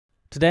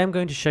Today I'm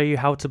going to show you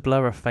how to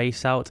blur a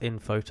face out in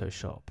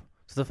Photoshop.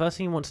 So the first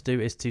thing you want to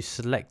do is to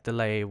select the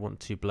layer you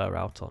want to blur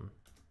out on.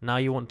 Now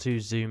you want to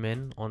zoom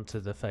in onto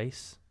the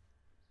face.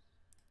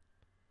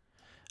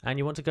 And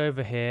you want to go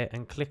over here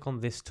and click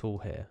on this tool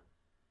here.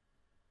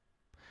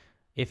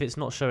 If it's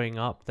not showing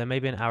up, there may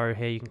be an arrow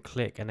here you can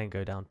click and then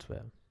go down to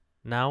it.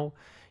 Now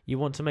you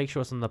want to make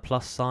sure it's on the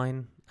plus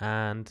sign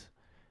and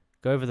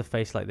go over the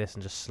face like this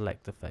and just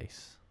select the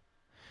face.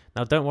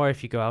 Now don't worry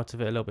if you go out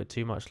of it a little bit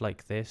too much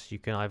like this, you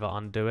can either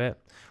undo it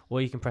or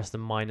you can press the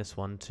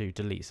 -1 to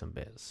delete some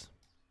bits.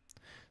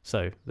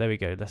 So there we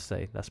go, let's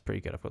say that's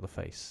pretty good, I've got the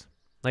face.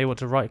 Now you want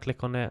to right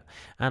click on it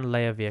and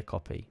layer via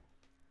copy.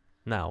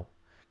 Now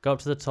go up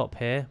to the top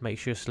here, make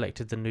sure you've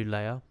selected the new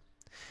layer,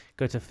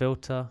 go to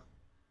filter,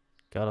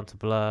 go down to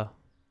blur,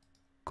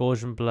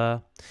 Gaussian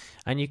blur,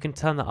 and you can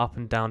turn that up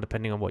and down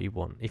depending on what you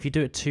want. If you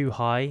do it too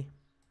high,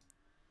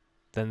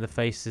 then the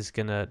face is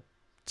gonna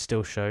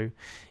still show.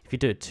 If you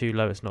do it too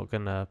low, it's not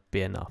gonna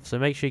be enough. So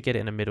make sure you get it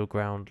in a middle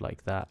ground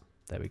like that.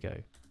 There we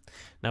go.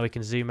 Now we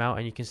can zoom out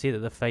and you can see that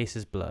the face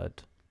is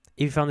blurred.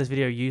 If you found this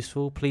video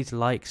useful, please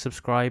like,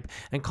 subscribe,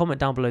 and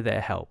comment down below that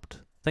it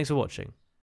helped. Thanks for watching.